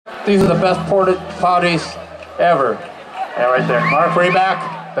These are the best porta potties ever. Yeah, right there. Mark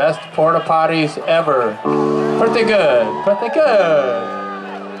Reback, best porta potties ever. Pretty good, pretty good.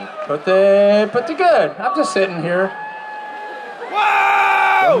 Pretty good. I'm just sitting here.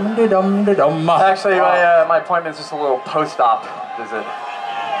 Wow! Dum-de-dum-de-dum. Actually, my appointment's just a little post-op visit.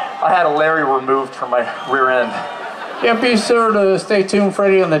 I had a Larry removed from my rear end. Yeah, be sure to stay tuned.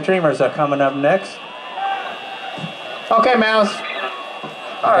 Freddie and the Dreamers are coming up next. Okay, Mouse.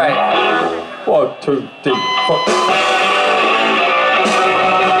 All right. 1, 2, 3, 4.